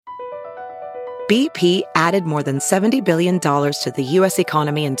BP added more than $70 billion to the U.S.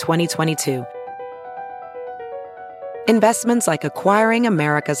 economy in 2022. Investments like acquiring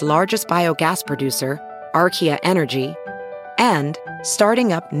America's largest biogas producer, Archaea Energy, and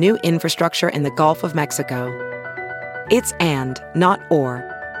starting up new infrastructure in the Gulf of Mexico. It's and, not or.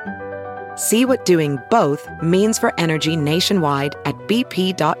 See what doing both means for energy nationwide at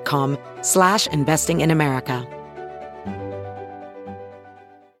bp.com/investing in America.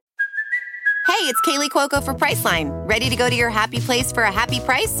 Hey, it's Kaylee Cuoco for Priceline. Ready to go to your happy place for a happy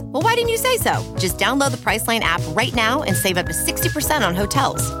price? Well, why didn't you say so? Just download the Priceline app right now and save up to 60% on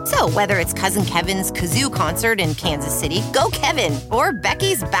hotels. So whether it's Cousin Kevin's Kazoo Concert in Kansas City, go Kevin, or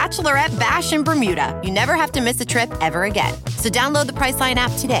Becky's Bachelorette Bash in Bermuda, you never have to miss a trip ever again. So download the Priceline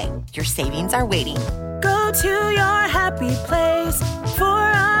app today. Your savings are waiting. Go to your happy place for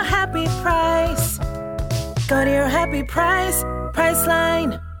a happy price. Go to your happy price,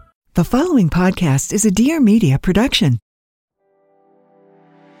 Priceline. The following podcast is a Dear Media production.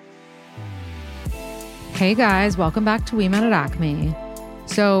 Hey guys, welcome back to We Met at Acme.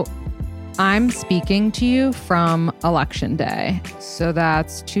 So I'm speaking to you from Election Day. So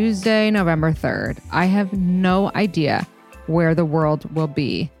that's Tuesday, November 3rd. I have no idea where the world will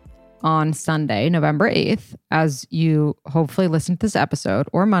be on Sunday, November 8th, as you hopefully listen to this episode,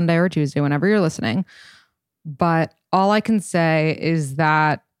 or Monday or Tuesday, whenever you're listening. But all I can say is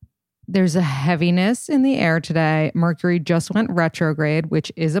that there's a heaviness in the air today. Mercury just went retrograde, which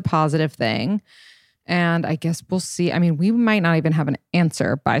is a positive thing. And I guess we'll see. I mean, we might not even have an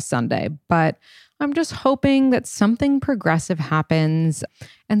answer by Sunday, but I'm just hoping that something progressive happens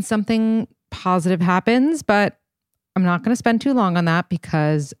and something positive happens. But I'm not going to spend too long on that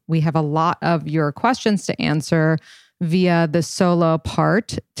because we have a lot of your questions to answer via the solo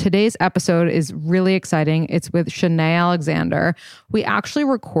part. Today's episode is really exciting. It's with Chinae Alexander. We actually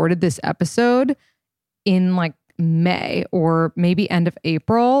recorded this episode in like May or maybe end of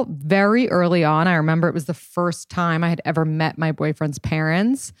April, very early on. I remember it was the first time I had ever met my boyfriend's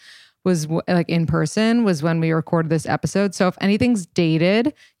parents, was like in person, was when we recorded this episode. So if anything's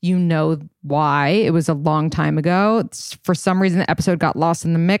dated, you know why. It was a long time ago. For some reason, the episode got lost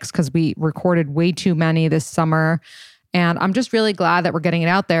in the mix because we recorded way too many this summer. And I'm just really glad that we're getting it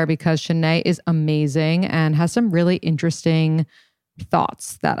out there because Chinae is amazing and has some really interesting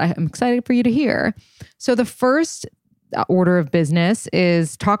thoughts that I am excited for you to hear. So the first order of business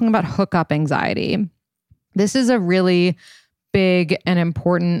is talking about hookup anxiety. This is a really big and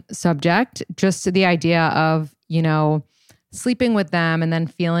important subject, just the idea of, you know, sleeping with them and then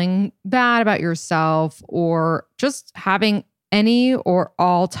feeling bad about yourself or just having any or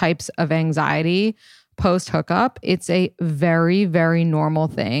all types of anxiety post hookup. It's a very, very normal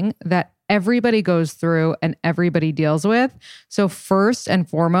thing that everybody goes through and everybody deals with. So first and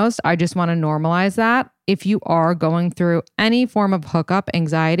foremost, I just want to normalize that. If you are going through any form of hookup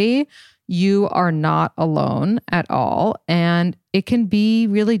anxiety, you are not alone at all. And it can be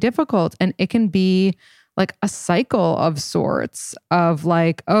really difficult. And it can be like a cycle of sorts of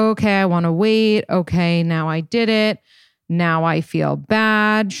like, okay, I want to wait. Okay, now I did it. Now I feel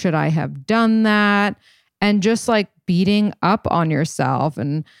bad. Should I have done that? And just like beating up on yourself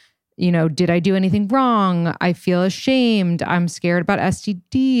and, you know, did I do anything wrong? I feel ashamed. I'm scared about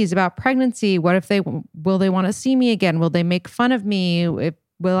STDs, about pregnancy. What if will they want to see me again? Will they make fun of me?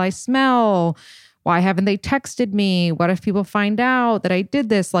 Will I smell? Why haven't they texted me? What if people find out that I did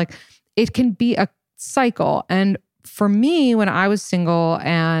this? Like, it can be a cycle. And for me, when I was single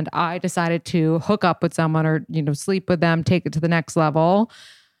and I decided to hook up with someone or, you know, sleep with them, take it to the next level,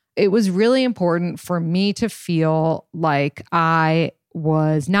 it was really important for me to feel like I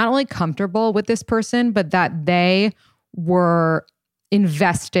was not only comfortable with this person, but that they were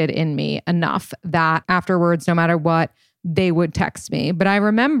invested in me enough that afterwards, no matter what, they would text me. But I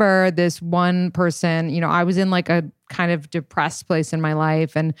remember this one person, you know, I was in like a kind of depressed place in my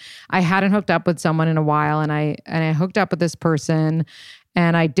life and I hadn't hooked up with someone in a while. And I hooked up with this person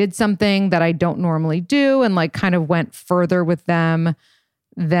and I did something that I don't normally do and like kind of went further with them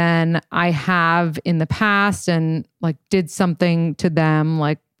than I have in the past and like did something to them,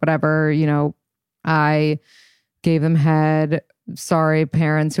 like whatever, you know, I gave them head. Sorry,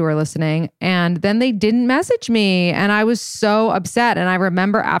 parents who are listening. And then they didn't message me. And I was so upset. And I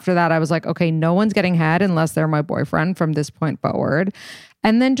remember after that, I was like, okay, no one's getting head unless they're my boyfriend from this point forward.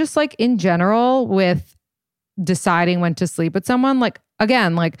 And then just like in general with deciding when to sleep with someone, like,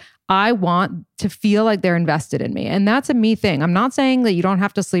 again, like I want to feel like they're invested in me. And that's a me thing. I'm not saying that you don't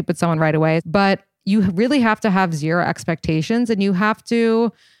have to sleep with someone right away, but you really have to have zero expectations and you have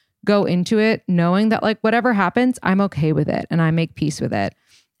to go into it knowing that like whatever happens, I'm okay with it and I make peace with it.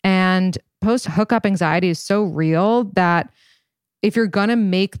 And post hookup anxiety is so real that if you're going to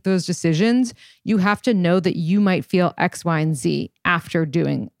make those decisions, you have to know that you might feel X, Y, and Z after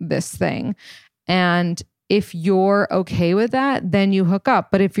doing this thing. And if you're okay with that, then you hook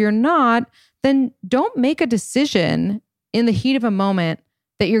up. But if you're not, then don't make a decision in the heat of a moment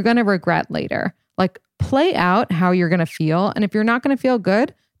that you're going to regret later. Like, play out how you're going to feel. And if you're not going to feel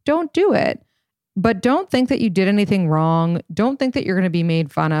good, don't do it. But don't think that you did anything wrong. Don't think that you're going to be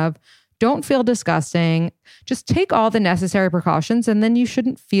made fun of. Don't feel disgusting. Just take all the necessary precautions, and then you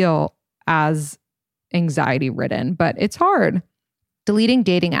shouldn't feel as anxiety ridden. But it's hard. Deleting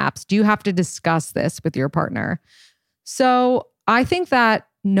dating apps. Do you have to discuss this with your partner? So I think that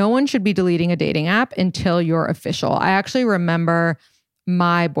no one should be deleting a dating app until you're official. I actually remember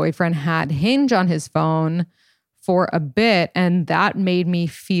my boyfriend had Hinge on his phone for a bit, and that made me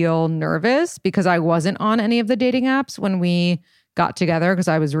feel nervous because I wasn't on any of the dating apps when we got together because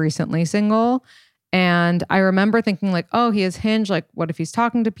I was recently single. And I remember thinking like, oh, he has Hinge. Like, what if he's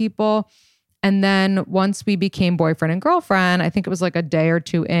talking to people? And then once we became boyfriend and girlfriend, I think it was like a day or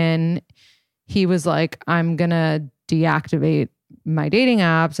two in, he was like, I'm going to deactivate my dating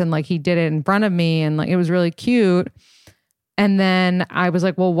apps. And like, he did it in front of me and like, it was really cute. And then I was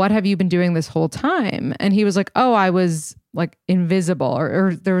like, well, what have you been doing this whole time? And he was like, oh, I was like invisible,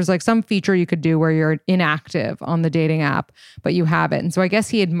 or there was like some feature you could do where you're inactive on the dating app, but you have it. And so I guess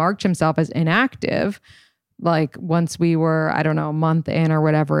he had marked himself as inactive, like once we were, I don't know, a month in or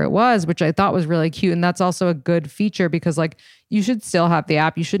whatever it was, which I thought was really cute. And that's also a good feature because like you should still have the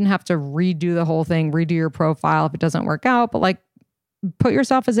app. You shouldn't have to redo the whole thing, redo your profile if it doesn't work out, but like put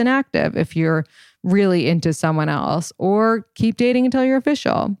yourself as inactive if you're really into someone else, or keep dating until you're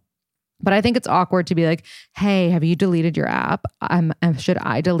official. But I think it's awkward to be like, hey, have you deleted your app? Should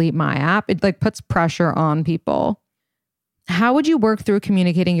I delete my app? It like puts pressure on people. How would you work through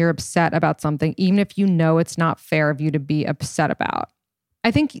communicating you're upset about something, even if you know it's not fair of you to be upset about?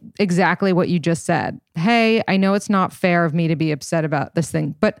 I think exactly what you just said. Hey, I know it's not fair of me to be upset about this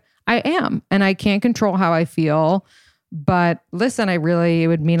thing, but I am, and I can't control how I feel. But listen, it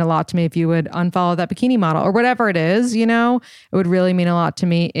would mean a lot to me if you would unfollow that bikini model or whatever it is, you know, it would really mean a lot to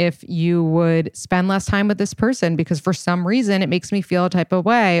me if you would spend less time with this person because for some reason it makes me feel a type of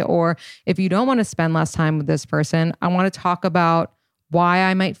way. Or if you don't want to spend less time with this person, I want to talk about why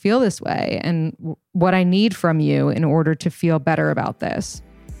I might feel this way and what I need from you in order to feel better about this.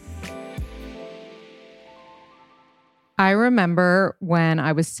 I remember when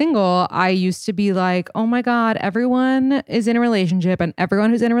I was single, I used to be like, oh my God, everyone is in a relationship and everyone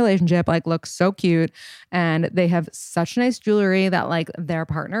who's in a relationship like looks so cute and they have such nice jewelry that like their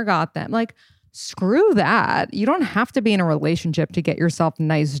partner got them. Like, screw that. You don't have to be in a relationship to get yourself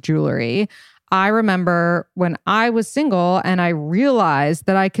nice jewelry. I remember when I was single and I realized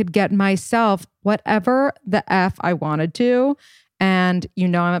that I could get myself whatever the F I wanted to. And you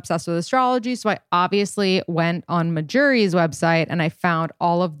know I'm obsessed with astrology, so I obviously went on Majuri's website and I found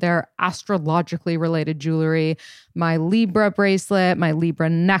all of their astrologically related jewelry, my Libra bracelet, my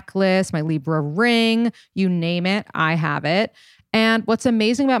Libra necklace, my Libra ring, you name it, I have it. And what's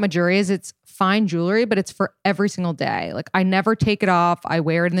amazing about Majuri is it's fine jewelry, but it's for every single day. Like I never take it off. I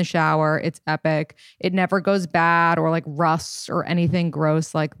wear it in the shower. It's epic. It never goes bad or like rusts or anything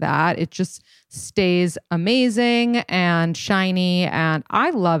gross like that. It just stays amazing and shiny. And I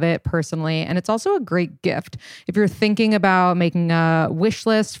love it personally. And it's also a great gift. If you're thinking about making a wish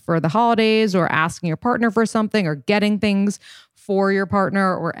list for the holidays or asking your partner for something or getting things for your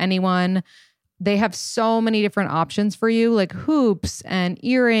partner or anyone, they have so many different options for you, like hoops and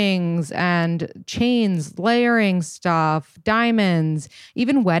earrings and chains, layering stuff, diamonds,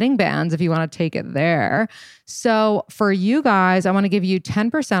 even wedding bands if you want to take it there. So for you guys, I want to give you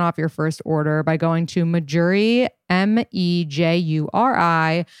 10% off your first order by going to Majuri,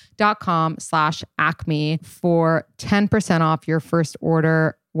 MEJURI.com/Acme for 10% off your first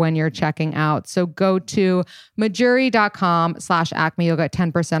order when you're checking out. So go to Majuri.com/Acme. You'll get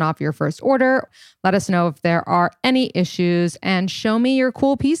 10% off your first order. Let us know if there are any issues and show me your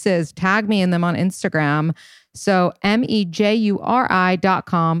cool pieces. Tag me in them on Instagram. So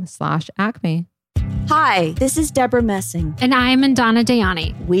MEJURI.com/Acme. Hi, this is Deborah Messing. And I am Mandana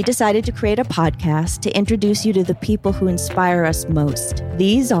Dayani. We decided to create a podcast to introduce you to the people who inspire us most.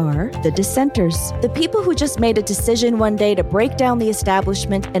 These are the dissenters, the people who just made a decision one day to break down the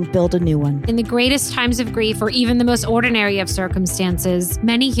establishment and build a new one. In the greatest times of grief or even the most ordinary of circumstances,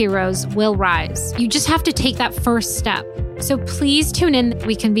 many heroes will rise. You just have to take that first step. So please tune in.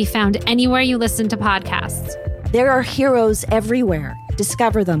 We can be found anywhere you listen to podcasts. There are heroes everywhere.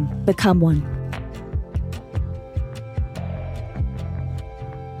 Discover them. Become one.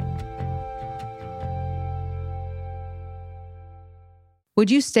 Would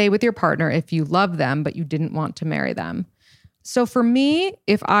you stay with your partner if you love them, but you didn't want to marry them? So for me,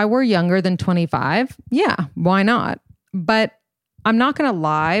 if I were younger than 25, yeah, why not? But I'm not going to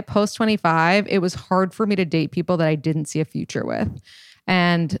lie, post 25, it was hard for me to date people that I didn't see a future with.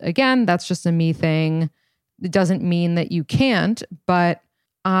 And again, that's just a me thing. It doesn't mean that you can't, but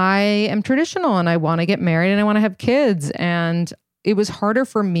I am traditional and I want to get married and I want to have kids. And it was harder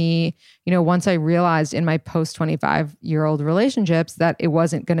for me, once I realized in my post 25-year-old relationships that it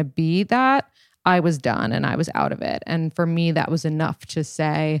wasn't going to be that, I was done and I was out of it. And for me, that was enough to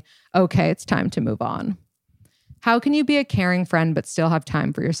say, okay, it's time to move on. How can you be a caring friend but still have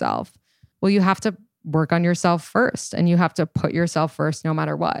time for yourself? Well, you have to work on yourself first and you have to put yourself first no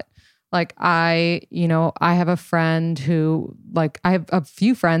matter what. Like I have a friend who, I have a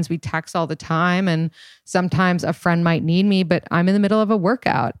few friends, we text all the time, and sometimes a friend might need me, but I'm in the middle of a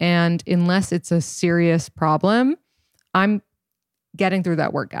workout. And unless it's a serious problem, I'm getting through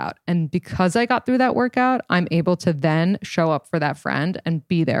that workout. And because I got through that workout, I'm able to then show up for that friend and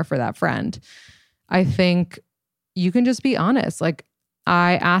be there for that friend. I think you can just be honest. Like,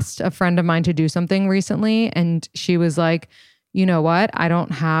 I asked a friend of mine to do something recently and she was like, you know what? I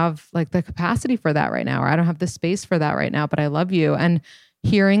don't have the capacity for that right now, or I don't have the space for that right now, but I love you. And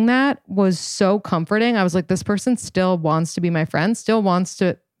hearing that was so comforting. I was like, this person still wants to be my friend, still wants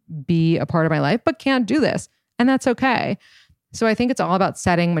to be a part of my life, but can't do this. And that's okay. So I think it's all about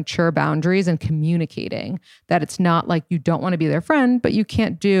setting mature boundaries and communicating that it's not like you don't want to be their friend, but you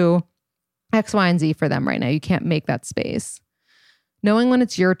can't do X, Y, and Z for them right now. You can't make that space. Knowing when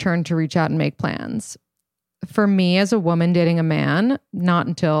it's your turn to reach out and make plans. For me as a woman dating a man, not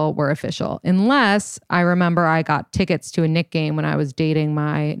until we're official. Unless I remember I got tickets to a Knicks game when I was dating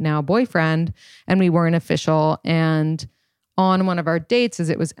my now boyfriend and we weren't official. And on one of our dates as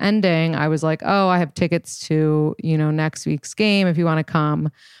it was ending, I was like, oh, I have tickets to, next week's game if you want to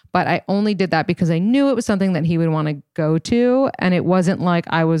come. But I only did that because I knew it was something that he would want to go to. And it wasn't like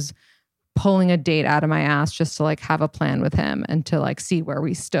I was pulling a date out of my ass just to have a plan with him and to see where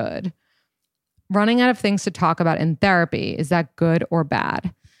we stood. Running out of things to talk about in therapy, is that good or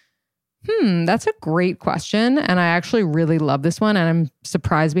bad? That's a great question. And I actually really love this one. And I'm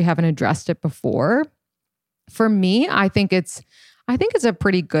surprised we haven't addressed it before. For me, I think it's a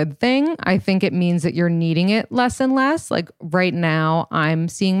pretty good thing. I think it means that you're needing it less and less. Like right now, I'm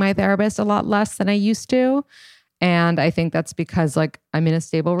seeing my therapist a lot less than I used to. And I think that's because I'm in a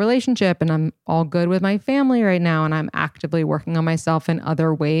stable relationship and I'm all good with my family right now. And I'm actively working on myself in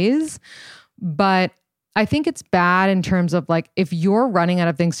other ways. But I think it's bad in terms of if you're running out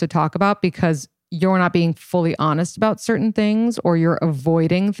of things to talk about because you're not being fully honest about certain things or you're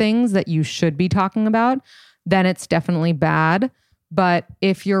avoiding things that you should be talking about, then it's definitely bad. But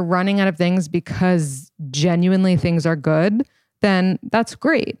if you're running out of things because genuinely things are good, then that's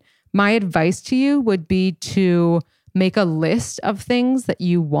great. My advice to you would be to make a list of things that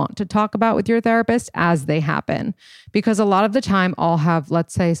you want to talk about with your therapist as they happen. Because a lot of the time I'll have,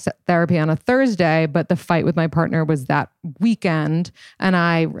 let's say, therapy on a Thursday, but the fight with my partner was that weekend and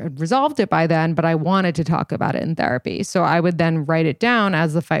I resolved it by then, but I wanted to talk about it in therapy. So I would then write it down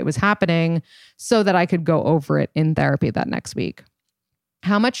as the fight was happening so that I could go over it in therapy that next week.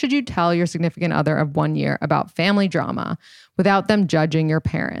 How much should you tell your significant other of 1 year about family drama without them judging your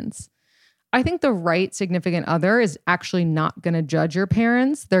parents? I think the right significant other is actually not going to judge your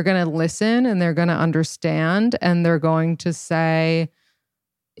parents. They're going to listen and they're going to understand and they're going to say,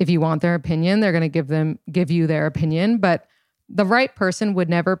 if you want their opinion, they're going to give you their opinion. But the right person would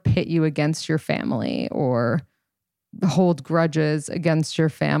never pit you against your family or hold grudges against your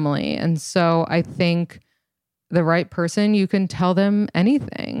family. And so I think the right person, you can tell them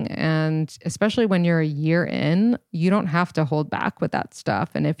anything. And especially when you're a year in, you don't have to hold back with that stuff.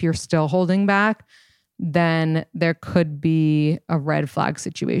 And if you're still holding back, then there could be a red flag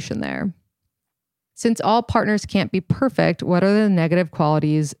situation there. Since all partners can't be perfect, what are the negative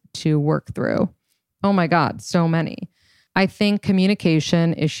qualities to work through? Oh my God, so many. I think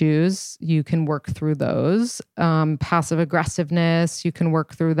communication issues, you can work through those. Passive aggressiveness, you can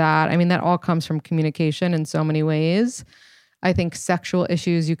work through that. I mean, that all comes from communication in so many ways. I think sexual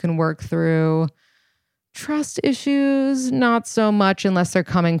issues you can work through. Trust issues, not so much unless they're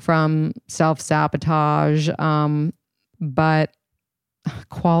coming from self-sabotage. But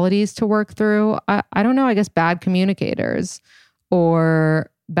qualities to work through, I don't know, I guess bad communicators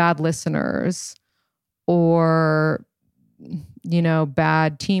or bad listeners or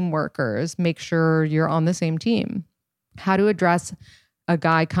bad team workers. Make sure you're on the same team. How to address a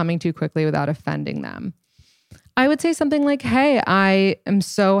guy coming too quickly without offending them. I would say something like, hey, I am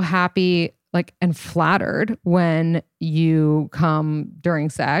so happy like and flattered when you come during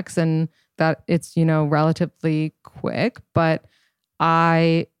sex and that it's, you know, relatively quick. But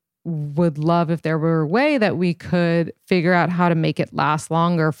I would love if there were a way that we could figure out how to make it last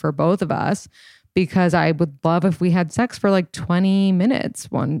longer for both of us, because I would love if we had sex for like 20 minutes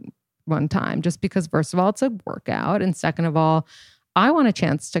one time, just because first of all, it's a workout. And second of all, I want a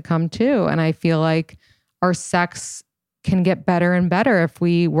chance to come too. And I feel like our sex can get better and better if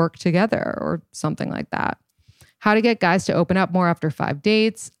we work together or something like that. How to get guys to open up more after 5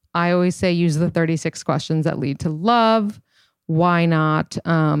 dates. I always say use the 36 questions that lead to love. Why not?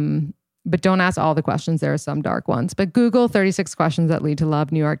 But don't ask all the questions. There are some dark ones. But Google 36 questions that lead to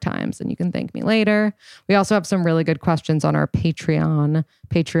love, New York Times, and you can thank me later. We also have some really good questions on our Patreon,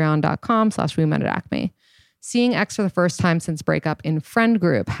 patreon.com/WeMetAtAcme. Seeing ex for the first time since breakup in friend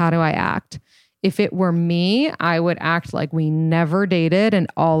group. How do I act? If it were me, I would act like we never dated and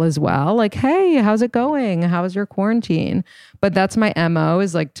all is well. Like, hey, how's it going? How was your quarantine? But that's my MO,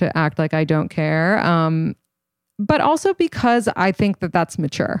 is like to act like I don't care. But also because I think that that's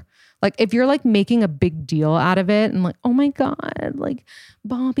mature. Like if you're like making a big deal out of it and like, oh my God, like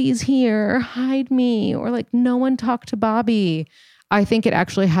Bobby's here, hide me. Or like no one talked to Bobby. I think it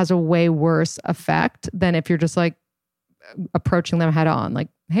actually has a way worse effect than if you're just like approaching them head on. Like,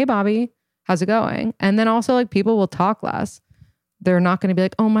 hey, Bobby, how's it going? And then also like people will talk less. They're not going to be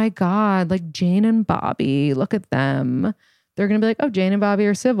like, oh my God, like Jane and Bobby, look at them. They're going to be like, oh, Jane and Bobby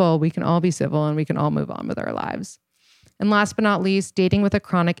are civil. We can all be civil and we can all move on with our lives. And last but not least, dating with a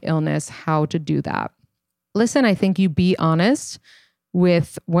chronic illness, how to do that. Listen, I think you be honest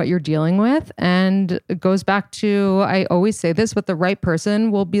with what you're dealing with. And it goes back to, I always say this, with the right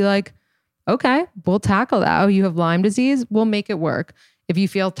person will be like, okay, we'll tackle that. Oh, you have Lyme disease? We'll make it work. If you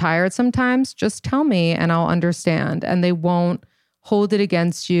feel tired sometimes, just tell me and I'll understand. And they won't hold it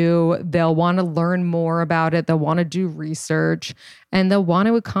against you. They'll want to learn more about it. They'll want to do research and they'll want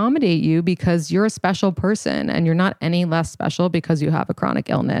to accommodate you because you're a special person and you're not any less special because you have a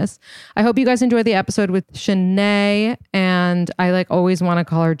chronic illness. I hope you guys enjoyed the episode with Chinae, and I like always want to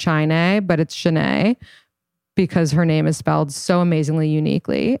call her Chinae, but it's Chinae because her name is spelled so amazingly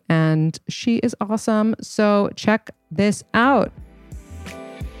uniquely and she is awesome. So check this out.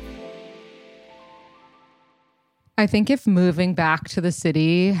 I think if moving back to the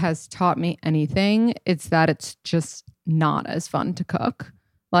city has taught me anything, it's that it's just not as fun to cook.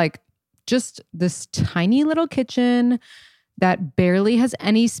 Like just this tiny little kitchen that barely has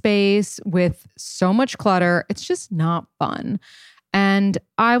any space with so much clutter. It's just not fun. And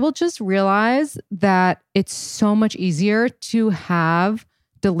I will just realize that it's so much easier to have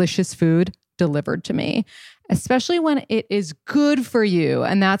delicious food delivered to me, especially when it is good for you.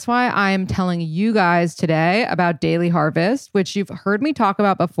 And that's why I am telling you guys today about Daily Harvest, which you've heard me talk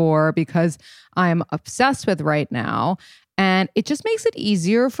about before because I'm obsessed with right now. And it just makes it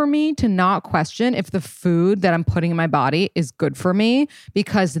easier for me to not question if the food that I'm putting in my body is good for me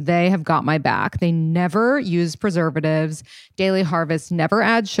because they have got my back. They never use preservatives. Daily Harvest never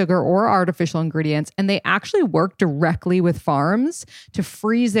adds sugar or artificial ingredients. And they actually work directly with farms to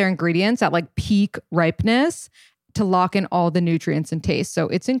freeze their ingredients at like peak ripeness to lock in all the nutrients and taste. So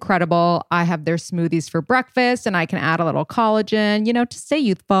it's incredible. I have their smoothies for breakfast and I can add a little collagen, you know, to stay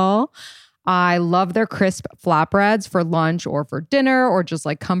youthful. I love their crisp flatbreads for lunch or for dinner or just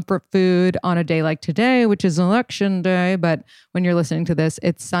like comfort food on a day like today, which is election day. But when you're listening to this,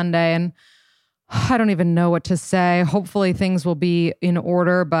 it's Sunday and I don't even know what to say. Hopefully things will be in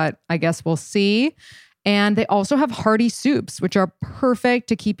order, but I guess we'll see. And they also have hearty soups, which are perfect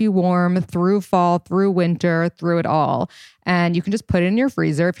to keep you warm through fall, through winter, through it all. And you can just put it in your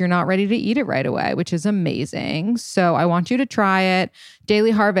freezer if you're not ready to eat it right away, which is amazing. So I want you to try it.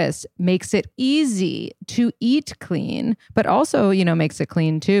 Daily Harvest makes it easy to eat clean, but also, you know, makes it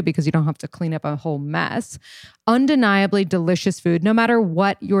clean too because you don't have to clean up a whole mess. Undeniably delicious food, no matter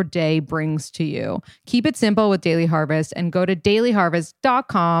what your day brings to you. Keep it simple with Daily Harvest and go to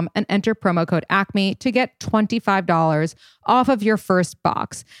dailyharvest.com and enter promo code ACME to get $25 off of your first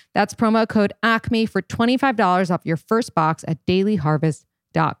box. That's promo code ACME for $25 off your first box at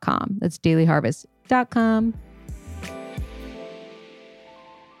dailyharvest.com. That's dailyharvest.com.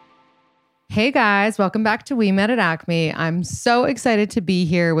 Hey guys, welcome back to We Met at Acme. I'm so excited to be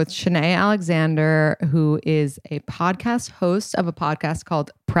here with Chinae Alexander, who is a podcast host of a podcast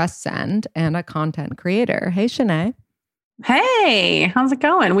called Press Send and a content creator. Hey, Chinae. Hey, how's it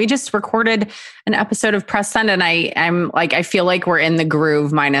going? We just recorded an episode of Press Send and I'm like, I feel like we're in the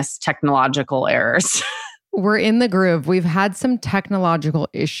groove minus technological errors. We're in the groove. We've had some technological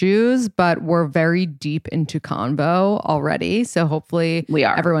issues, but we're very deep into convo already. So hopefully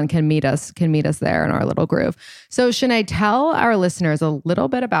everyone can meet us there in our little groove. So Chinae, tell our listeners a little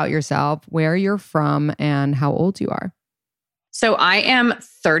bit about yourself, where you're from, and how old you are. So I am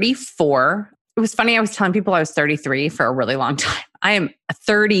 34. It was funny. I was telling people I was 33 for a really long time. I am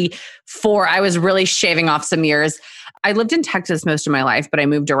 34. I was really shaving off some years. I lived in Texas most of my life, but I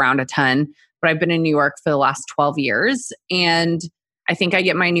moved around a ton. But I've been in New York for the last 12 years. And I think I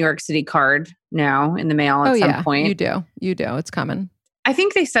get my New York City card now in the mail at some point. You do. It's coming. I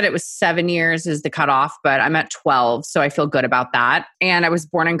think they said it was 7 years is the cutoff, but I'm at 12. So I feel good about that. And I was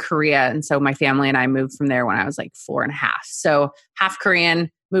born in Korea. And so my family and I moved from there when I was like 4.5. So half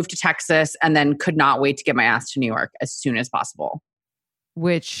Korean, moved to Texas, and then could not wait to get my ass to New York as soon as possible.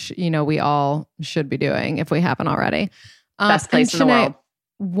 Which, we all should be doing if we haven't already. Best place in the world.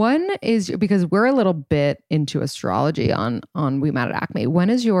 When is, because we're a little bit into astrology on We Met at Acme. When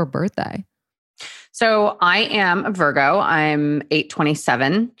is your birthday? So I am a Virgo. I'm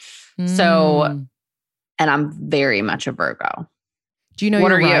 8/27. So, and I'm very much a Virgo. Do you know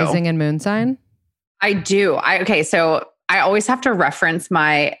your rising and moon sign? I do. Okay. So I always have to reference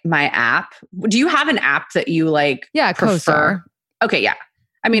my app. Do you have an app that you like? Yeah, prefer? CoStar. Okay. Yeah.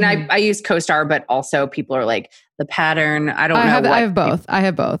 I mean, I use CoStar, but also people are like the pattern. I don't know. I have both. I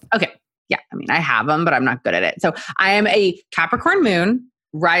have both. Okay. Yeah. I mean, I have them, but I'm not good at it. So I am a Capricorn moon,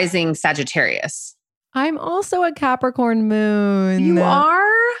 rising Sagittarius. I'm also a Capricorn moon. You are?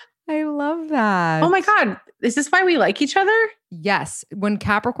 I love that. Oh my God. Is this why we like each other? Yes. When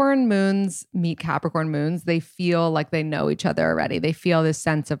Capricorn moons meet Capricorn moons, they feel like they know each other already. They feel this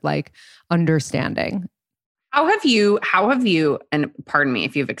sense of like understanding. How have you, and pardon me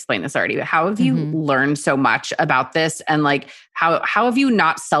if you've explained this already, but how have you learned so much about this? And like, how have you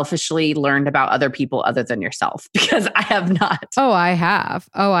not selfishly learned about other people other than yourself? Because I have not. Oh, I have.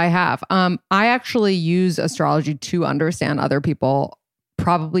 I actually use astrology to understand other people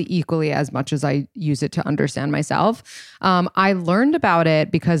probably equally as much as I use it to understand myself. I learned about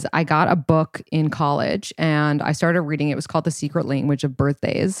it because I got a book in college and I started reading it. It was called The Secret Language of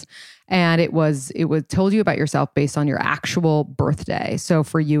Birthdays. And it told you about yourself based on your actual birthday. So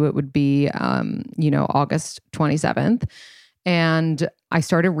for you, it would be, August 27th. And I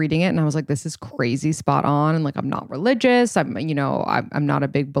started reading it and I was like, this is crazy spot on. And like, I'm not religious. I'm not a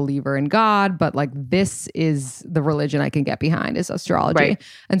big believer in God, but like, this is the religion I can get behind is astrology. Right.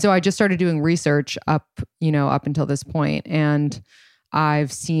 And so I just started doing research up until this point. And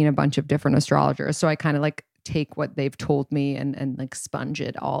I've seen a bunch of different astrologers. So I kind of like take what they've told me and like sponge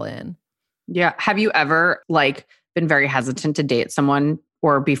it all in. Yeah. Have you ever like been very hesitant to date someone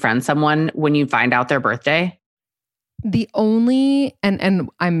or befriend someone when you find out their birthday? The only, and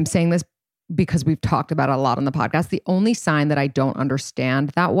I'm saying this because we've talked about it a lot on the podcast, the only sign that I don't understand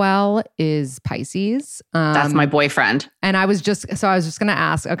that well is Pisces. That's my boyfriend. And I was just going to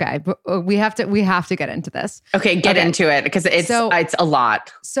ask, okay, we have to get into this. Okay. Get into it because it's a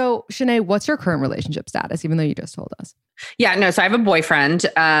lot. So Chinae, what's your current relationship status, even though you just told us? Yeah, no. So I have a boyfriend.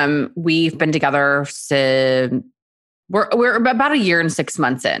 We've been together since we're about 1 year and 6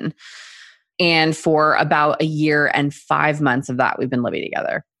 months in. And for about 1 year and 5 months of that, we've been living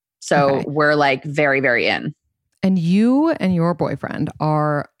together. So we're like very, very in. And you and your boyfriend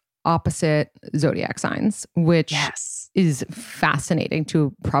are opposite zodiac signs, which is fascinating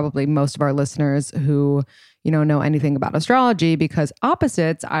to probably most of our listeners who, know anything about astrology, because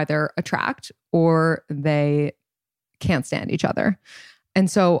opposites either attract or they can't stand each other. And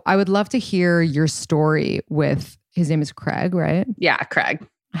so I would love to hear your story with, his name is Craig, right? Yeah, Craig.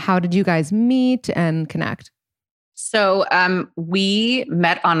 How did you guys meet and connect? So we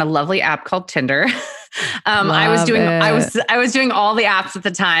met on a lovely app called Tinder. I was doing all the apps at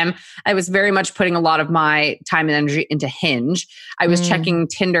the time. I was very much putting a lot of my time and energy into Hinge. I was checking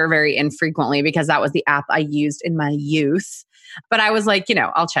Tinder very infrequently because that was the app I used in my youth. But I was like,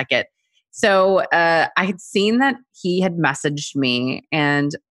 I'll check it. So I had seen that he had messaged me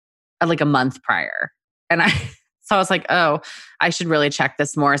and like a month prior. And so I was like, oh, I should really check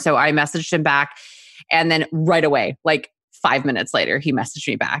this more. So I messaged him back. And then right away, like 5 minutes later, he messaged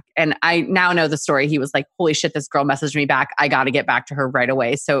me back. And I now know the story. He was like, holy shit, this girl messaged me back. I got to get back to her right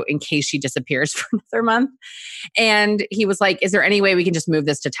away. So in case she disappears for another month. And he was like, is there any way we can just move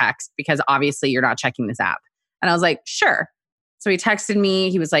this to text? Because obviously you're not checking this app. And I was like, sure. So he texted me.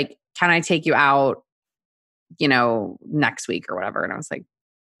 He was like, can I take you out, next week or whatever? And I was like,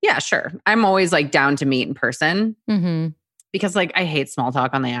 yeah, sure. I'm always like down to meet in person. Mm-hmm. Because like I hate small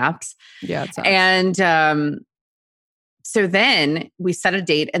talk on the apps. Yeah. It sucks. And so then we set a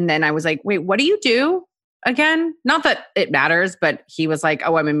date and then I was like, wait, what do you do? again. Not that it matters, but he was like,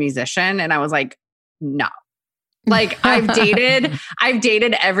 oh, I'm a musician. And I was like, no. Like I've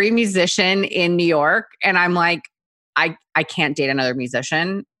dated every musician in New York. And I'm like, I can't date another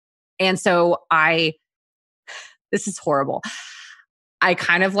musician. And so this is horrible. I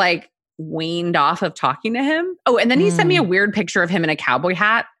kind of like weaned off of talking to him. Oh, and then he sent me a weird picture of him in a cowboy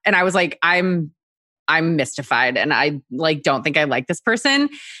hat. And I was like, I'm mystified and I like don't think I like this person.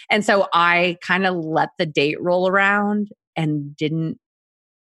 And so I kind of let the date roll around and didn't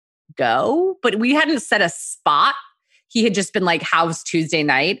go, but we hadn't set a spot. He had just been like, how's Tuesday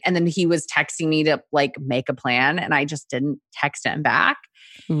night? And then he was texting me to like make a plan and I just didn't text him back.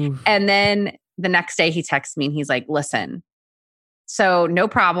 And then the next day he texts me and he's like, listen, so no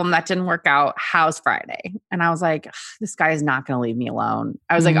problem. That didn't work out. How's Friday? And I was like, this guy is not going to leave me alone.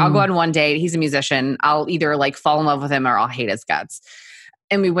 I was like, I'll go on one date. He's a musician. I'll either like fall in love with him or I'll hate his guts.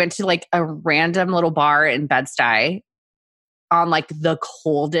 And we went to like a random little bar in Bed-Stuy on like the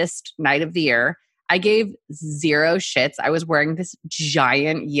coldest night of the year. I gave zero shits. I was wearing this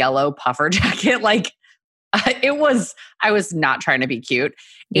giant yellow puffer jacket. Like I was not trying to be cute.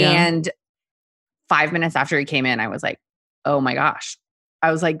 Yeah. And 5 minutes after he came in, I was like, oh my gosh.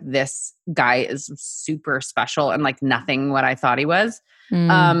 I was like, this guy is super special and like nothing what I thought he was.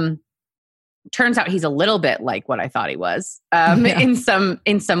 Turns out he's a little bit like what I thought he was in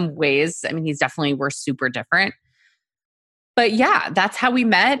some ways. I mean, we're super different. But yeah, that's how we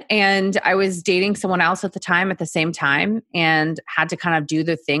met. And I was dating someone else at the time at the same time and had to kind of do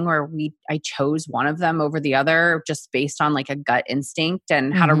the thing where I chose one of them over the other just based on like a gut instinct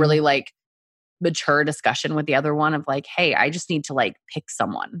and had a really like mature discussion with the other one of like, hey, I just need to like pick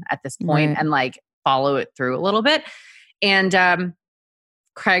someone at this point and like follow it through a little bit. And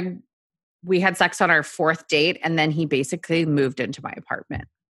Craig, we had sex on our 4th date and then he basically moved into my apartment.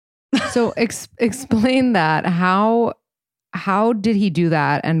 So explain that. How did he do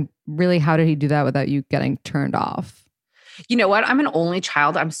that? And really, how did he do that without you getting turned off? You know what? I'm an only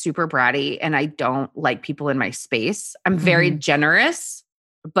child. I'm super bratty and I don't like people in my space. I'm very generous,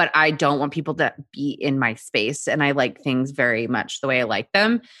 but I don't want people to be in my space. And I like things very much the way I like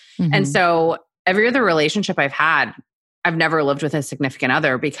them. And so every other relationship I've had, I've never lived with a significant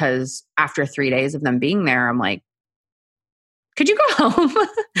other because after 3 days of them being there, I'm like, could you go home?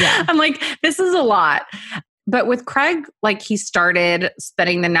 Yeah. I'm like, this is a lot. But with Craig, like he started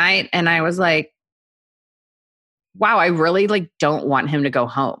spending the night and I was like, wow, I really like don't want him to go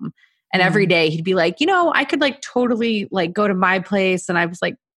home. And every day he'd be like, I could like totally like go to my place. And I was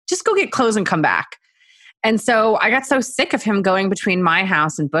like, just go get clothes and come back. And so I got so sick of him going between my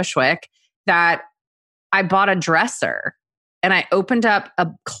house and Bushwick that I bought a dresser and I opened up a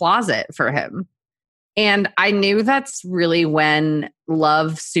closet for him. And I knew that's really when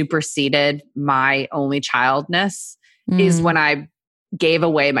love superseded my only childness is when I gave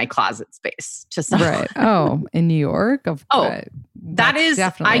away my closet space to someone. Right. Oh, in New York? That is,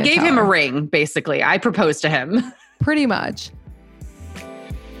 I gave him a ring, basically. I proposed to him. Pretty much.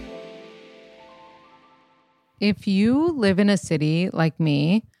 If you live in a city like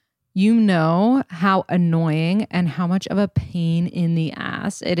me, you know how annoying and how much of a pain in the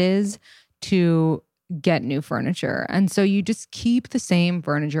ass it is to get new furniture. And so you just keep the same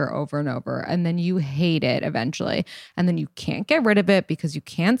furniture over and over, and then you hate it eventually. And then you can't get rid of it because you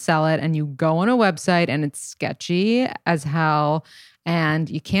can't sell it. And you go on a website and it's sketchy as hell and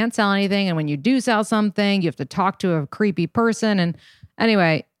you can't sell anything. And when you do sell something, you have to talk to a creepy person. And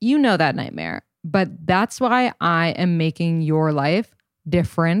anyway, you know that nightmare. But that's why I am making your life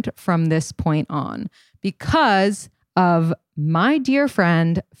different from this point on, because of my dear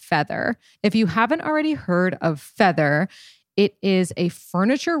friend Feather. If you haven't already heard of Feather, it is a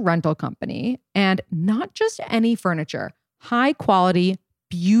furniture rental company, and not just any furniture, high quality,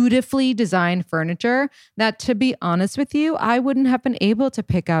 beautifully designed furniture that, to be honest with you, I wouldn't have been able to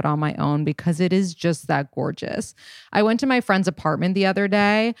pick out on my own because it is just that gorgeous. I went to my friend's apartment the other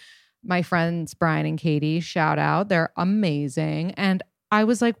day. My friends Brian and Katie, shout out. They're amazing. And I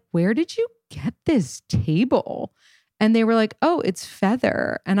was like, where did you get this table? And they were like, oh, it's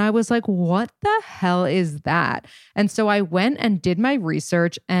Feather. And I was like, what the hell is that? And so I went and did my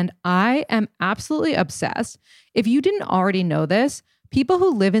research, and I am absolutely obsessed. If you didn't already know this, people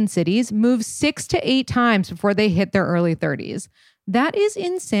who live in cities move 6 to 8 times before they hit their early 30s. That is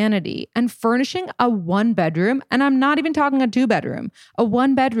insanity. And furnishing a 1-bedroom, and I'm not even talking a 2-bedroom, a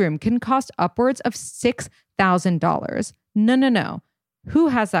 1-bedroom can cost upwards of $6,000. No. Who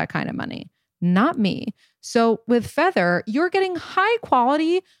has that kind of money? Not me. So with Feather, you're getting high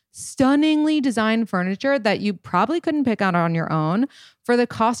quality, stunningly designed furniture that you probably couldn't pick out on your own for the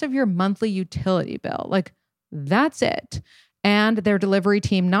cost of your monthly utility bill. Like, that's it. And their delivery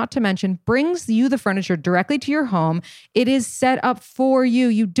team, not to mention, brings you the furniture directly to your home. It is set up for you.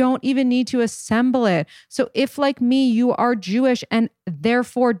 You don't even need to assemble it. So if, like me, you are Jewish and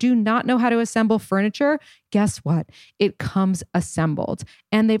therefore do not know how to assemble furniture, guess what? It comes assembled.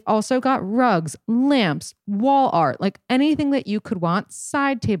 And they've also got rugs, lamps, wall art, like anything that you could want,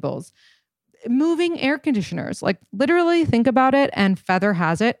 side tables, moving air conditioners. Like, literally think about it, and Feather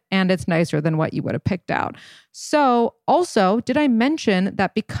has it, and it's nicer than what you would have picked out. So also, did I mention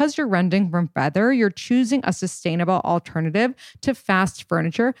that because you're renting from Feather, you're choosing a sustainable alternative to fast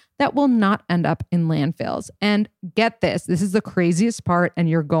furniture that will not end up in landfills? And get this is the craziest part, and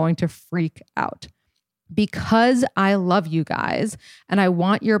you're going to freak out. Because I love you guys and I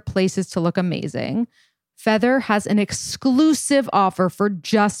want your places to look amazing, Feather has an exclusive offer for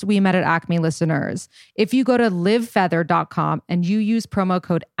just We Met at Acme listeners. If you go to livefeather.com and you use promo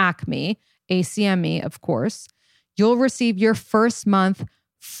code ACME, ACME, of course, you'll receive your first month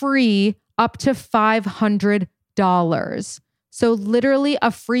free up to $500. So literally a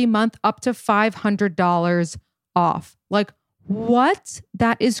free month up to $500 off. Like, what?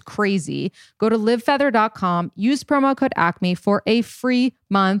 That is crazy. Go to livefeather.com, use promo code ACME for a free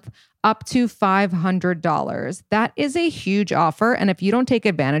month up to $500. That is a huge offer. And if you don't take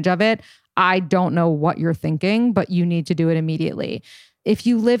advantage of it, I don't know what you're thinking, but you need to do it immediately. If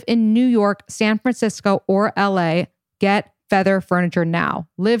you live in New York, San Francisco, or LA, get Feather furniture now.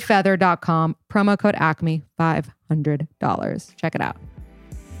 Livefeather.com, promo code ACME, $500. Check it out.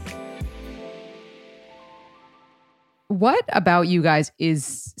 What about you guys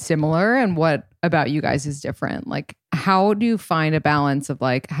is similar and what about you guys is different? Like, how do you find a balance of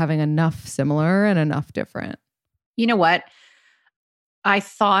like having enough similar and enough different? You know what? I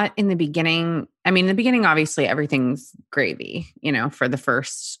thought in the beginning, obviously everything's gravy, for the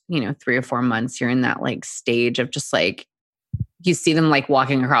first, 3 or 4 months, you're in that like stage of just like, you see them like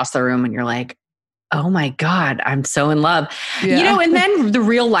walking across the room and you're like, oh my God, I'm so in love. Yeah. And then the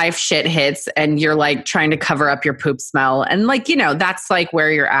real life shit hits and you're like trying to cover up your poop smell. And like, that's like where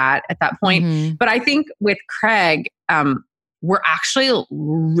you're at that point. Mm-hmm. But I think with Craig, we're actually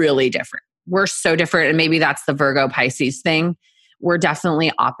really different. We're so different. And maybe that's the Virgo Pisces thing. We're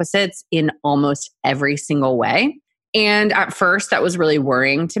definitely opposites in almost every single way. And at first that was really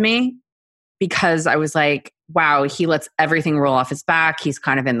worrying to me because I was like, wow, he lets everything roll off his back. He's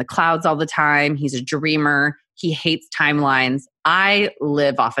kind of in the clouds all the time. He's a dreamer. He hates timelines. I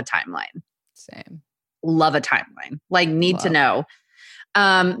live off a timeline. Same. Love a timeline. Like need to know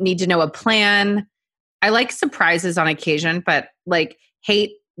a plan. I like surprises on occasion, but like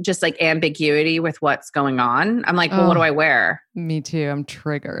hate just like ambiguity with what's going on. I'm like, well, what do I wear? Me too. I'm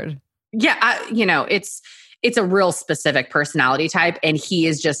triggered. Yeah. It's a real specific personality type and he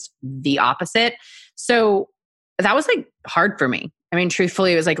is just the opposite. So that was like hard for me. I mean,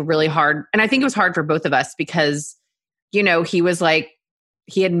 truthfully, it was like really hard. And I think it was hard for both of us because, he was like,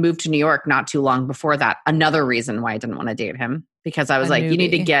 he had moved to New York not too long before that. Another reason why I didn't want to date him because I was like, you need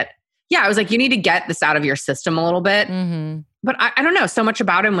to get this out of your system a little bit. Mm-hmm. But I don't know. So much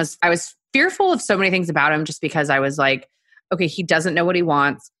about him I was fearful of so many things about him just because I was like, okay, he doesn't know what he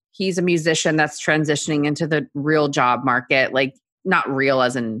wants. He's a musician that's transitioning into the real job market. Like not real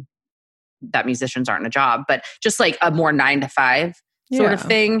as in that musicians aren't a job, but just like a more 9-to-5 sort of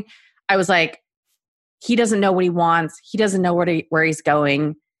thing. I was like, he doesn't know what he wants. He doesn't know where he's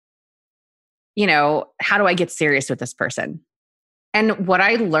going. How do I get serious with this person? And what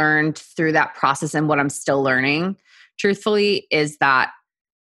I learned through that process and what I'm still learning, truthfully, is that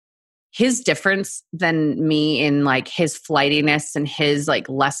his difference than me in like his flightiness and his like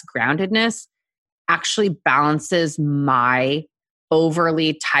less groundedness actually balances my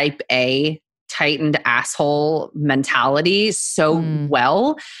overly type A, tightened asshole mentality so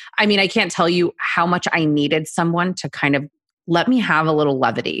well. I mean, I can't tell you how much I needed someone to kind of let me have a little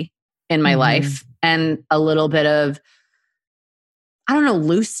levity in my life and a little bit of, I don't know,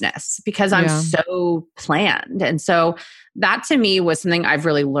 looseness because I'm so planned. And so that to me was something I've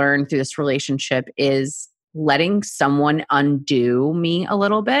really learned through this relationship is letting someone undo me a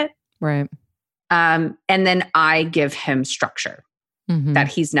little bit. Right. And then I give him structure that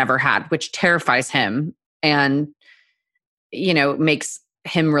he's never had, which terrifies him and, makes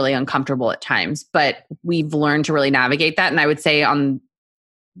him really uncomfortable at times. But we've learned to really navigate that. And I would say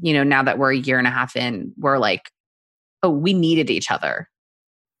now that we're a year and a half in, we're like, oh, we needed each other.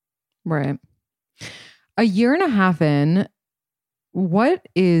 Right. A year and a half in, what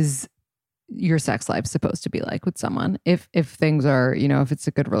is your sex life supposed to be like with someone? If things are, if it's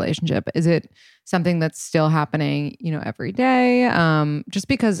a good relationship, is it something that's still happening, every day? Just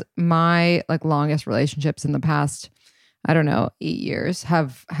because my like longest relationships in the past, I don't know, 8 years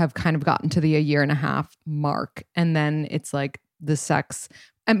have kind of gotten to the 1.5 year mark. And then it's like the sex,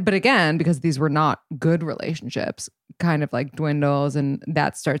 but again, because these were not good relationships, kind of like dwindles, and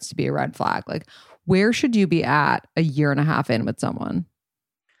that starts to be a red flag. Like, where should you be at 1.5 years in with someone?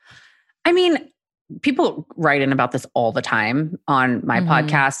 I mean, people write in about this all the time on my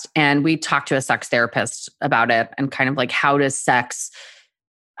podcast, and we talk to a sex therapist about it and kind of like how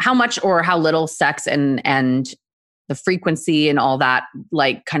much or how little sex and the frequency and all that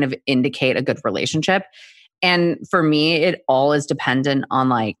like kind of indicate a good relationship. And for me, it all is dependent on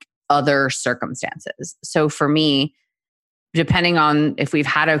like other circumstances. So for me, depending on if we've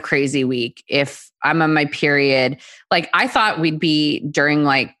had a crazy week, if I'm on my period, like I thought we'd be during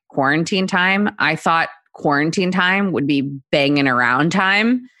like quarantine time. I thought quarantine time would be banging around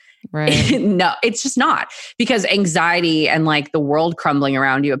time. Right. No, it's just not, because anxiety and like the world crumbling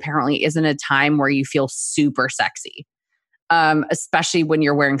around you apparently isn't a time where you feel super sexy. Especially when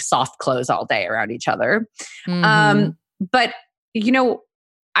you're wearing soft clothes all day around each other. But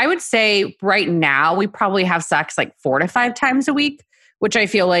I would say right now we probably have sex like 4 to 5 times a week, which I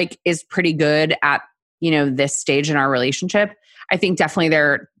feel like is pretty good at, this stage in our relationship. I think definitely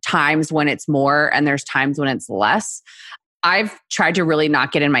there are times when it's more and there's times when it's less. I've tried to really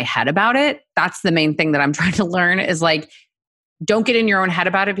not get in my head about it. That's the main thing that I'm trying to learn is like, don't get in your own head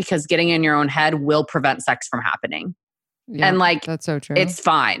about it, because getting in your own head will prevent sex from happening. Yeah, and like, that's so true. It's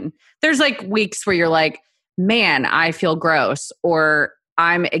fine. There's like weeks where you're like, man, I feel gross, or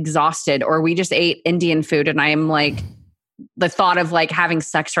I'm exhausted, or we just ate Indian food and I am like, the thought of like having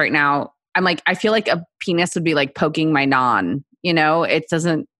sex right now, I'm like, I feel like a penis would be like poking my non, that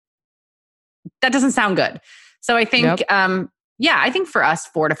doesn't sound good. So I think, I think for us,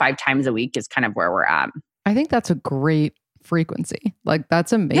 4 to 5 times a week is kind of where we're at. I think that's a great frequency. Like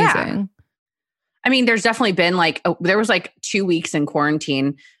that's amazing. Yeah. I mean, there's definitely been like, there was like 2 weeks in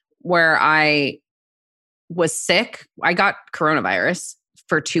quarantine where I was sick. I got coronavirus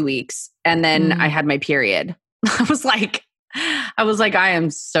for 2 weeks and then I had my period. I was like, I am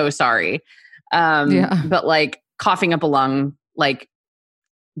so sorry. But like coughing up a lung, like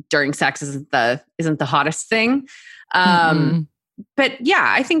during sex isn't the hottest thing. But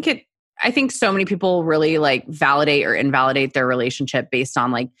yeah, I think so many people really like validate or invalidate their relationship based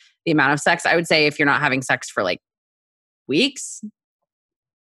on like the amount of sex. I would say if you're not having sex for like weeks,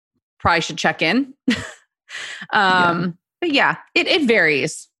 probably should check in. But yeah, it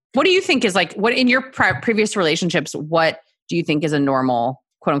varies. What do you think is like, what in your previous relationships, what do you think is a normal,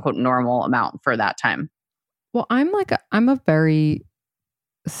 quote unquote, normal amount for that time? Well, I'm a very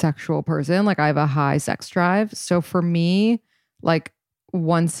sexual person. Like I have a high sex drive. So for me, like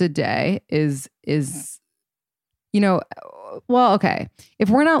once a day is, well, okay. If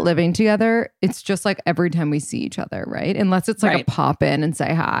we're not living together, it's just like every time we see each other, right? Unless it's like a pop in and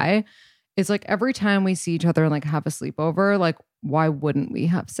say hi. It's like every time we see each other and like have a sleepover, like why wouldn't we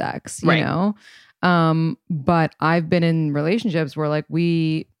have sex, you know? But I've been in relationships where like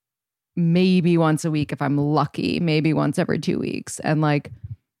we maybe once a week if I'm lucky, maybe once every 2 weeks. And like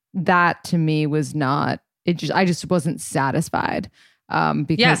that to me was not, I just wasn't satisfied.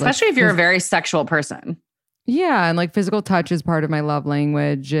 Because especially if you're a very sexual person. Yeah. And like physical touch is part of my love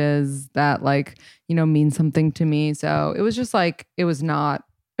language, is that like, means something to me. So it was just like, it was not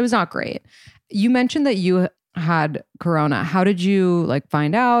great. You mentioned that you had corona. How did you like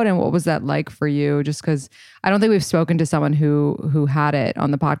find out, and what was that like for you? Just because I don't think we've spoken to someone who had it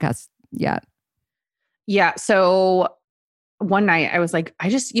on the podcast yet. Yeah. So one night I was like, I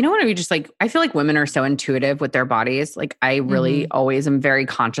feel like women are so intuitive with their bodies. Like I really always am very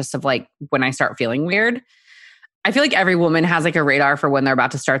conscious of like when I start feeling weird. I feel like every woman has like a radar for when they're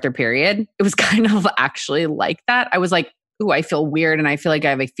about to start their period. It was kind of actually like that. I was like, ooh, I feel weird and I feel like I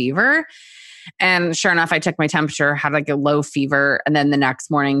have a fever. And sure enough, I took my temperature, had like a low fever. And then the next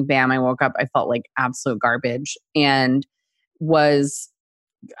morning, bam, I woke up. I felt like absolute garbage. And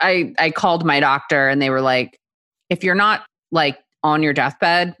I called my doctor and they were like, if you're not like on your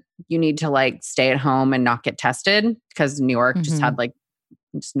deathbed, you need to like stay at home and not get tested, because New York just had like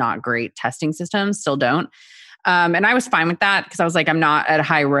just not great testing systems, still don't. And I was fine with that because I was like, I'm not at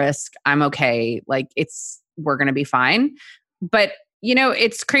high risk. I'm okay. Like we're going to be fine. But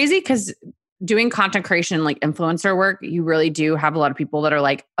it's crazy because doing content creation, like influencer work, you really do have a lot of people that are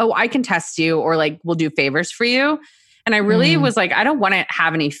like, oh, I can test you, or like, we'll do favors for you. And I really was like, I don't want to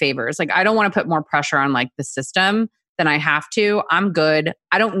have any favors. Like, I don't want to put more pressure on like the system then I have to. I'm good.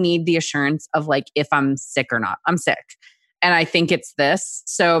 I don't need the assurance of like if I'm sick or not. I'm sick. And I think it's this.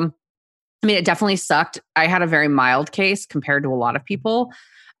 So, I mean, it definitely sucked. I had a very mild case compared to a lot of people.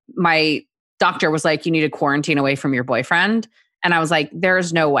 My doctor was like, you need to quarantine away from your boyfriend. And I was like,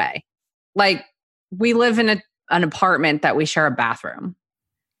 there's no way. Like, we live in an apartment that we share a bathroom.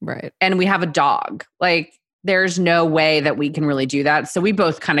 Right. And we have a dog. Like, there's no way that we can really do that. So we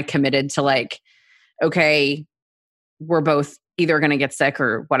both kind of committed to like, okay, we're both either going to get sick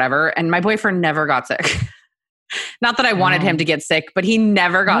or whatever. And my boyfriend never got sick. Not that I wanted him to get sick, but he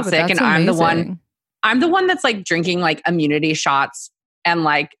never got sick. And I'm the one that's like drinking like immunity shots and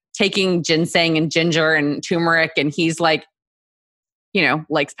like taking ginseng and ginger and turmeric. And he's like, you know,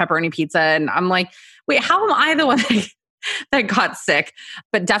 likes pepperoni pizza. And I'm like, wait, how am I the one that got sick?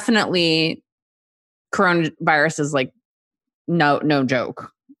 But definitely coronavirus is like no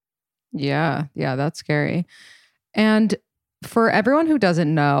joke. Yeah, that's scary. And for everyone who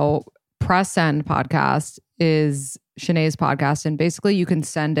doesn't know, Press Send podcast is Chinae's podcast. And basically you can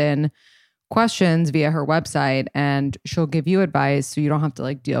send in questions via her website and she'll give you advice so you don't have to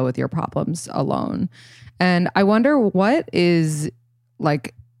like deal with your problems alone. And I wonder what is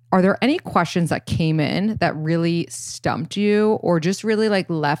like, are there any questions that came in that really stumped you or just really like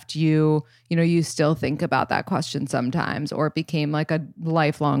left you, you know, you still think about that question sometimes, or it became like a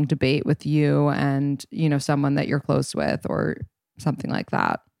lifelong debate with you and, you know, someone that you're close with or something like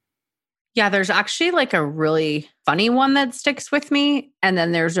that? Yeah, there's actually like a really funny one that sticks with me. And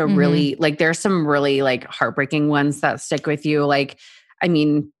then there's a really, like, there's some really like heartbreaking ones that stick with you. Like, I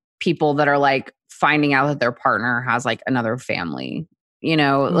mean, people that are like finding out that their partner has like another family, you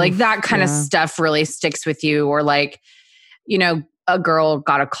know, like that kind of stuff really sticks with you. Or like, you know, a girl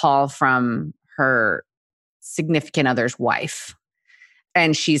got a call from her significant other's wife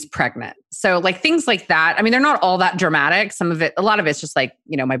and she's pregnant. So like things like that. I mean, they're not all that dramatic. Some of it, a lot of it's just like,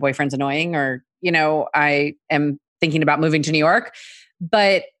 you know, my boyfriend's annoying, or, you know, I am thinking about moving to New York.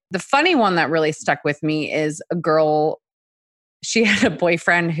 But the funny one that really stuck with me is a girl, she had a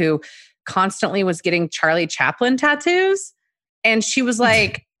boyfriend who constantly was getting Charlie Chaplin tattoos. And she was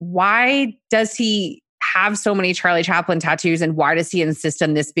like, why does he have so many Charlie Chaplin tattoos? And why does he insist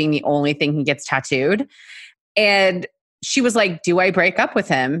on this being the only thing he gets tattooed? And she was like, do I break up with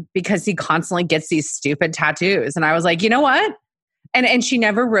him because he constantly gets these stupid tattoos? And I was like, you know what? And she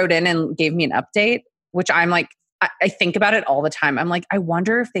never wrote in and gave me an update, which I'm like, I think about it all the time. I'm like, I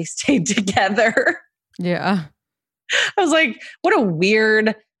wonder if they stayed together. Yeah. I was like, what a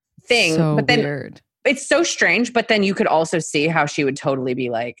weird thing. So but then weird. It's so strange. But then you could also see how she would totally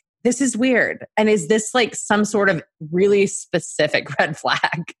be like, this is weird. And is this like some sort of really specific red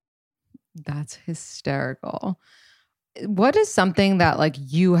flag? That's hysterical. What is something that like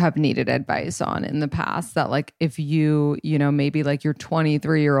you have needed advice on in the past that like if you know, maybe like your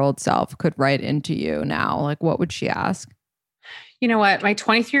 23-year-old self could write into you now, like what would she ask? You know what? My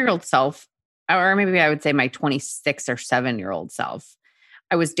 23-year-old self, or maybe I would say my 26 or 7-year-old self,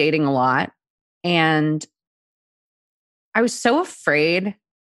 I was dating a lot and I was so afraid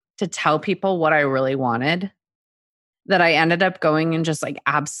to tell people what I really wanted that I ended up going in just like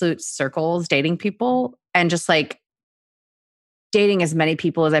absolute circles dating people and just like dating as many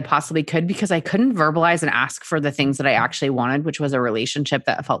people as I possibly could because I couldn't verbalize and ask for the things that I actually wanted, which was a relationship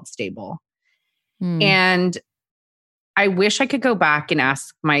that felt stable. And I wish I could go back and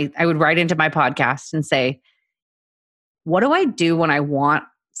I would write into my podcast and say, what do I do when I want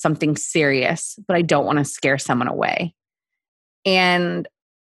something serious, but I don't want to scare someone away? And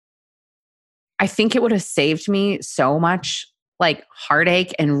I think it would have saved me so much like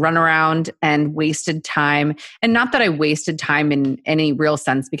heartache and run around and wasted time. And not that I wasted time in any real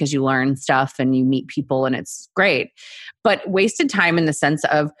sense because you learn stuff and you meet people and it's great, but wasted time in the sense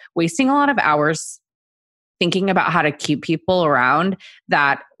of wasting a lot of hours thinking about how to keep people around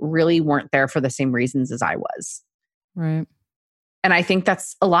that really weren't there for the same reasons as I was. Right. And I think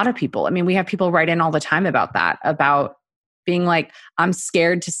that's a lot of people. I mean, we have people write in all the time about that, about being like, I'm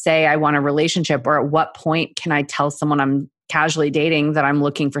scared to say I want a relationship, or at what point can I tell someone I'm casually dating that I'm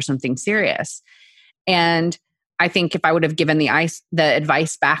looking for something serious? And I think if I would have given the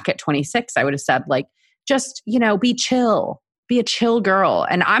advice back at 26, I would have said like, just, you know, be chill, be a chill girl.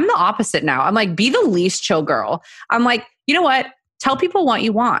 And I'm the opposite now. I'm like, be the least chill girl. I'm like, you know what? Tell people what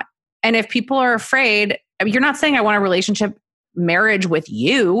you want. And if people are afraid, I mean, you're not saying I want a relationship, marriage with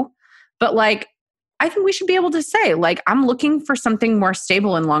you, but like, I think we should be able to say, like, I'm looking for something more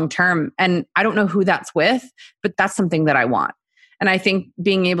stable and long-term. And I don't know who that's with, but that's something that I want. And I think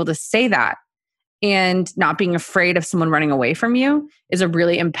being able to say that and not being afraid of someone running away from you is a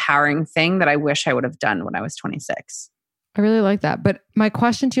really empowering thing that I wish I would have done when I was 26. I really like that. But my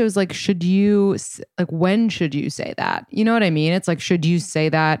question to you is like, when should you say that? You know what I mean? It's like, should you say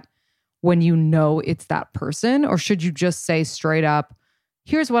that when you know it's that person? Or should you just say straight up,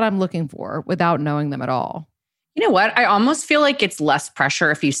 here's what I'm looking for without knowing them at all? You know what? I almost feel like it's less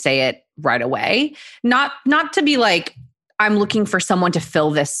pressure if you say it right away. Not to be like, I'm looking for someone to fill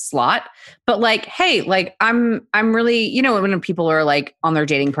this slot, but like, hey, like I'm really, you know, when people are like on their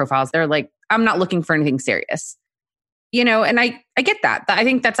dating profiles, they're like, I'm not looking for anything serious, you know, and I get that. I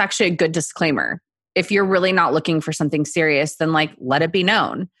think that's actually a good disclaimer. If you're really not looking for something serious, then like, let it be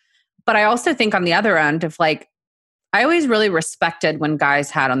known. But I also think on the other end of like, I always really respected when guys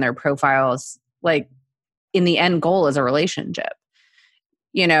had on their profiles, like in the end goal is a relationship,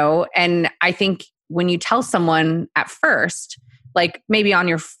 you know? And I think when you tell someone at first, like maybe on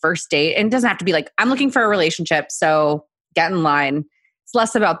your first date, and it doesn't have to be like, I'm looking for a relationship, so get in line. It's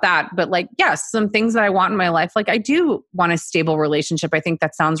less about that. But like, yes, some things that I want in my life, like I do want a stable relationship. I think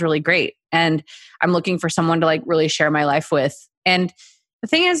that sounds really great. And I'm looking for someone to like really share my life with. And the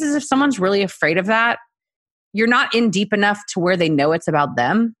thing is if someone's really afraid of that, you're not in deep enough to where they know it's about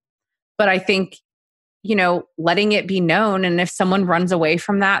them. But I think, you know, letting it be known. And if someone runs away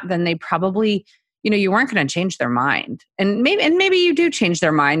from that, then they probably, you know, you weren't going to change their mind. And maybe you do change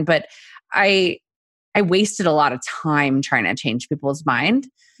their mind, but I wasted a lot of time trying to change people's mind.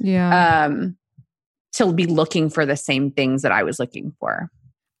 Yeah. To be looking for the same things that I was looking for.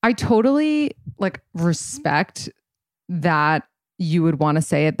 I totally like respect that you would want to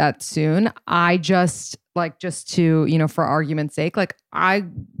say it that soon. I just to, you know, for argument's sake, like I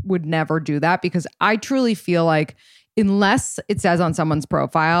would never do that because I truly feel like unless it says on someone's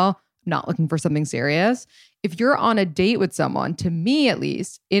profile, not looking for something serious, if you're on a date with someone, to me at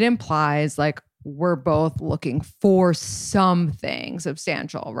least, it implies like we're both looking for something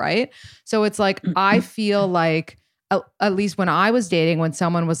substantial, right? So it's like, I feel like at least when I was dating, when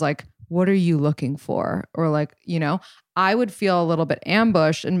someone was like, what are you looking for? Or like, you know, I would feel a little bit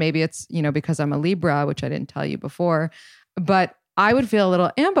ambushed, and maybe it's, you know, because I'm a Libra, which I didn't tell you before, but I would feel a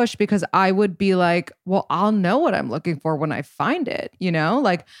little ambushed because I would be like, well, I'll know what I'm looking for when I find it, you know,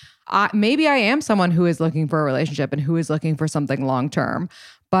 like maybe I am someone who is looking for a relationship and who is looking for something long-term.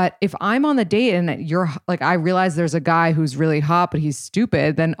 But if I'm on the date and you're like, I realize there's a guy who's really hot, but he's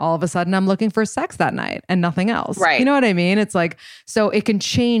stupid, then all of a sudden I'm looking for sex that night and nothing else. Right. You know what I mean? It's like, so it can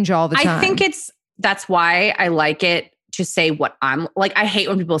change all the time. I think that's why I like it to say what I'm like. I hate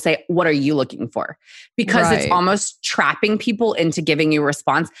when people say, what are you looking for? Because it's almost trapping people into giving you a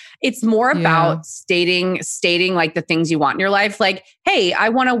response. It's more about stating like the things you want in your life. Like, hey, I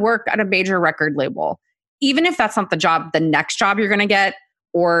want to work at a major record label. Even if that's not the next job you're going to get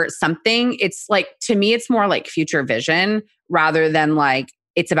or something, it's like, to me, it's more like future vision rather than like,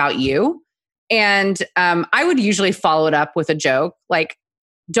 it's about you. And I would usually follow it up with a joke. Like,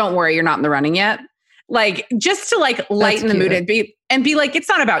 don't worry, you're not in the running yet. Like, just to like lighten the mood and be like, it's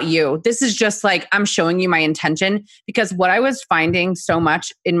not about you. This is just like, I'm showing you my intention. Because what I was finding so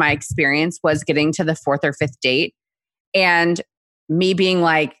much in my experience was getting to the 4th or 5th date and me being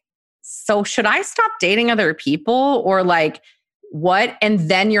like, so should I stop dating other people or like what? And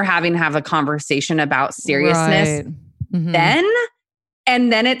then you're having to have a conversation about seriousness then.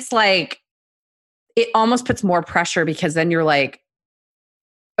 And then it's like, it almost puts more pressure because then you're like,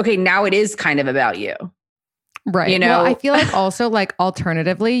 okay, now it is kind of about you. Right. You know, well, I feel like also like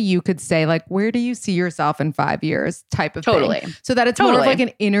alternatively, you could say like, where do you see yourself in 5 years type of thing. So that it's more of like an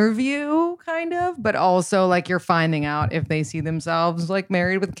interview kind of, but also like you're finding out if they see themselves like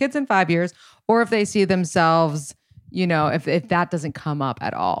married with kids in 5 years, or if they see themselves, you know, if that doesn't come up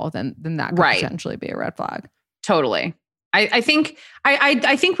at all, then that could potentially be a red flag. Totally. I think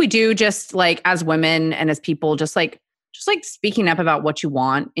we do just like as women and as people, just like speaking up about what you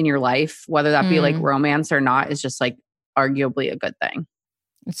want in your life, whether that be like romance or not, is just like arguably a good thing.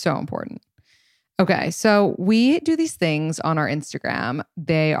 It's so important. Okay, so we do these things on our Instagram.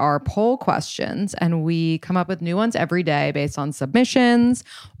 They are poll questions, and we come up with new ones every day based on submissions,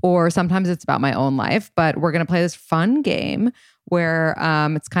 or sometimes it's about my own life. But we're going to play this fun game where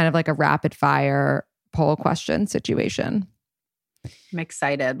it's kind of like a rapid fire poll question situation. I'm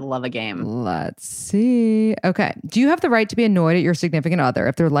excited. Love a game. Let's see. Okay. Do you have the right to be annoyed at your significant other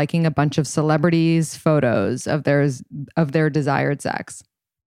if they're liking a bunch of celebrities' photos of their desired sex?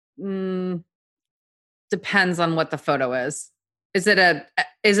 Depends on what the photo is. Is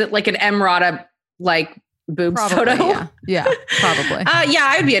it like an Emrata like boobs photo? Yeah, probably. Yeah,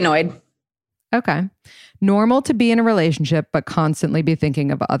 I would be annoyed. Okay. Normal to be in a relationship but constantly be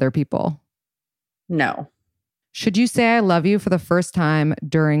thinking of other people? No. Should you say I love you for the first time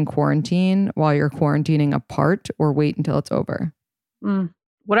during quarantine while you're quarantining apart, or wait until it's over?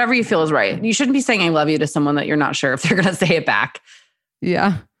 Whatever you feel is right. You shouldn't be saying I love you to someone that you're not sure if they're going to say it back.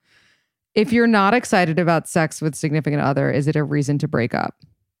 Yeah. If you're not excited about sex with significant other, is it a reason to break up?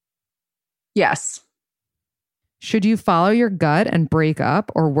 Yes. Should you follow your gut and break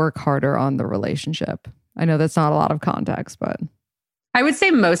up, or work harder on the relationship? I know that's not a lot of context, but I would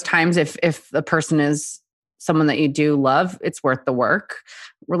say most times if the person is someone that you do love, it's worth the work.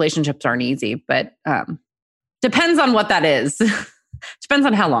 Relationships aren't easy, but depends on what that is. Depends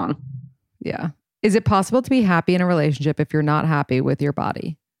on how long. Yeah. Is it possible to be happy in a relationship if you're not happy with your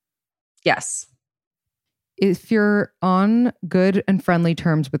body? Yes. If you're on good and friendly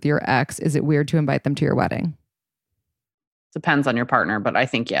terms with your ex, is it weird to invite them to your wedding? Depends on your partner, but I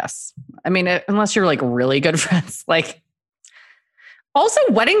think yes. I mean, unless you're like really good friends. Like, also,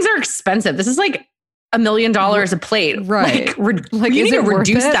 weddings are expensive. This is like $1 million a plate. Right. Like you need to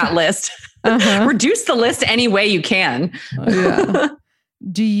reduce that list. Reduce the list any way you can. Yeah.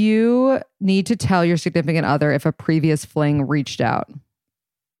 Do you need to tell your significant other if a previous fling reached out?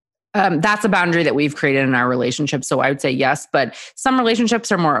 That's a boundary that we've created in our relationship. So I would say yes, but some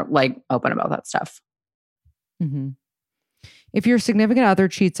relationships are more like open about that stuff. Mm-hmm. If your significant other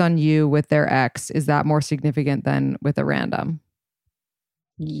cheats on you with their ex, is that more significant than with a random?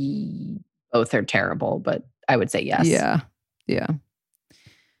 Both are terrible, but I would say yes. Yeah. Yeah.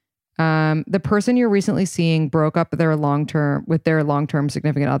 The person you're recently seeing broke up with their long-term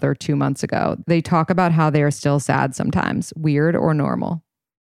significant other 2 months ago. They talk about how they are still sad sometimes. Weird or normal?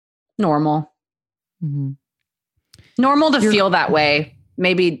 Normal. Mm-hmm. Normal to feel that way.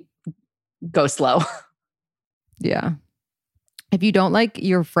 Maybe go slow. Yeah. If you don't like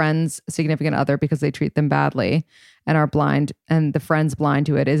your friend's significant other because they treat them badly and are blind, and the friend's blind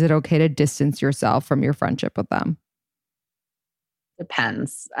to it, is it okay to distance yourself from your friendship with them?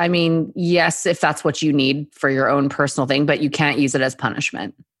 Depends. I mean, yes, if that's what you need for your own personal thing, but you can't use it as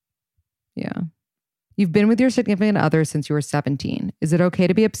punishment. Yeah. You've been with your significant other since you were 17. Is it okay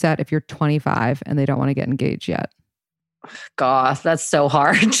to be upset if you're 25 and they don't want to get engaged yet? Gosh, that's so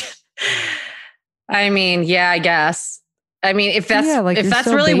hard. I mean, yeah, I guess. I mean, if that's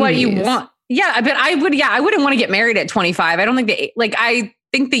really what you want. Yeah, but I wouldn't want to get married at 25. I don't think I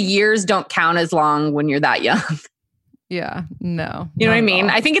think the years don't count as long when you're that young. Yeah, no. You know what I mean?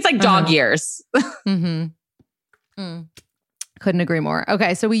 I think it's like dog years. Mm-hmm. Couldn't agree more.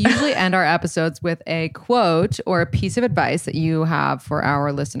 Okay, so we usually end our episodes with a quote or a piece of advice that you have for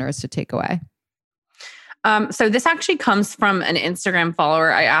our listeners to take away. So this actually comes from an Instagram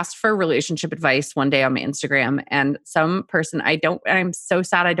follower. I asked for relationship advice one day on my Instagram, and some person, I'm so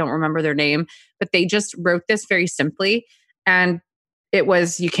sad I don't remember their name, but they just wrote this very simply. And it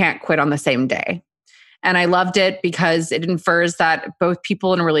was, you can't quit on the same day. And I loved it because it infers that both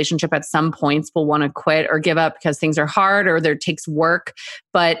people in a relationship at some points will want to quit or give up because things are hard or there takes work,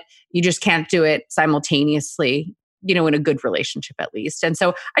 but you just can't do it simultaneously, you know, in a good relationship at least. And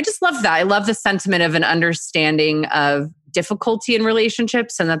so I just love that. I love the sentiment of an understanding of difficulty in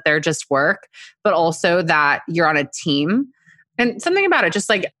relationships and that they're just work, but also that you're on a team. And something about it, just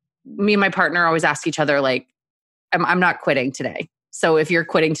like me and my partner always ask each other, like, I'm not quitting today. So if you're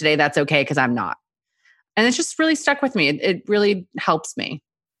quitting today, that's okay because I'm not. And it's just really stuck with me. It really helps me.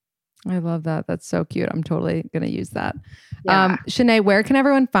 I love that. That's so cute. I'm totally going to use that. Yeah. Chinae, where can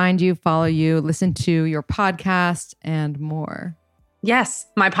everyone find you, follow you, listen to your podcast and more? Yes.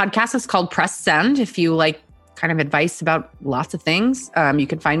 My podcast is called Press Send. If you like kind of advice about lots of things, you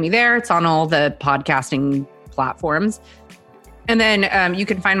can find me there. It's on all the podcasting platforms. And then you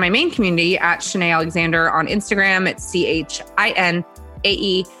can find my main community at Chinae Alexander on Instagram. It's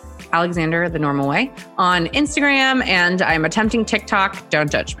CHINAE Alexander, the normal way, on Instagram. And I'm attempting TikTok.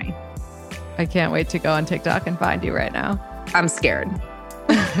 Don't judge me. I can't wait to go on TikTok and find you right now. I'm scared.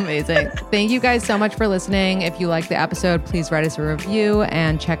 Amazing. Thank you guys so much for listening. If you like the episode, please write us a review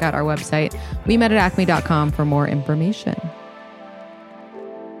and check out our website, wemetатacme.com, for more information.